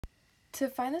To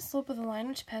find the slope of the line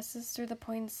which passes through the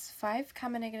points 5,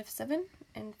 -7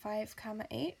 and 5,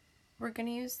 8, we're going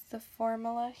to use the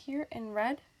formula here in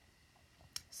red.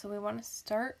 So we want to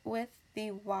start with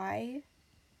the y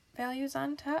values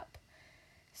on top.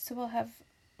 So we'll have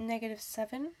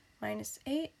 -7 minus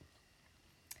 8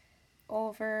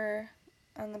 over,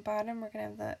 on the bottom we're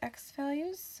going to have the x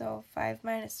values, so 5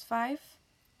 minus 5,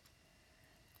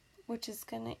 which is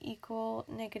going to equal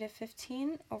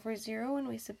 -15 over 0 when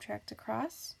we subtract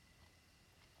across.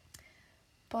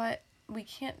 But we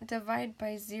can't divide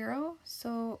by 0,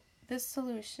 so this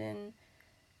solution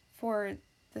for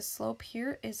the slope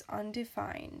here is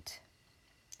undefined.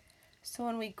 So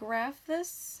when we graph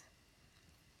this,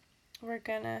 we're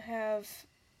going to have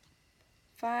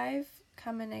 5,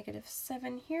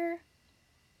 -7 here,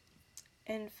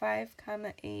 and 5,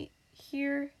 8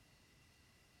 here.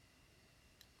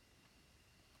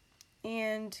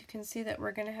 And you can see that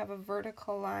we're going to have a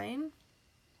vertical line,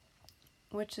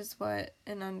 which is what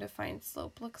an undefined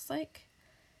slope looks like.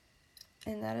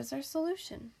 And that is our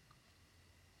solution.